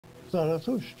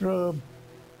Zarathustra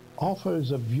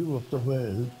offers a view of the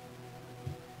world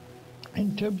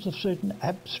in terms of certain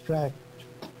abstract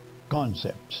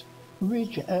concepts,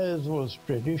 which, as was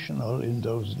traditional in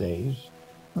those days,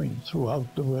 throughout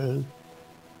the world,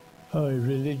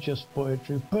 religious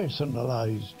poetry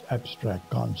personalized abstract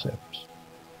concepts.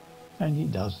 And he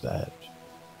does that.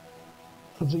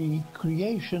 The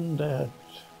creation that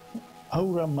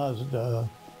Ahura Mazda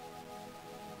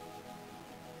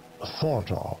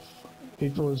thought of,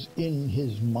 it was in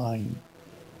his mind,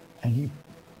 and he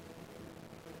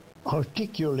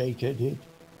articulated it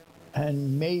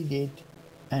and made it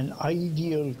an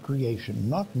ideal creation,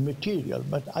 not material,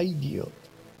 but ideal.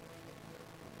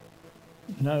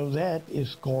 Now that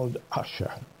is called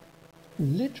Asha.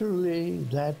 Literally,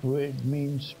 that word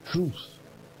means truth.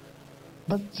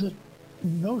 But the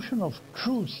notion of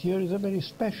truth here is a very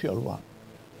special one.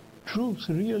 Truth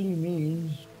really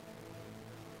means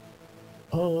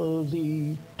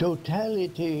the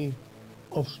totality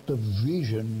of the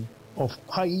vision of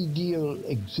ideal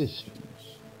existence.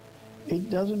 It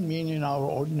doesn't mean in our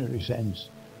ordinary sense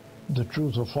the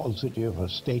truth or falsity of a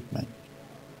statement.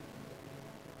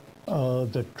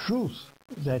 The truth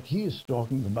that he is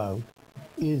talking about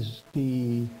is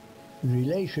the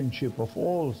relationship of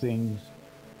all things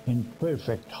in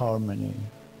perfect harmony.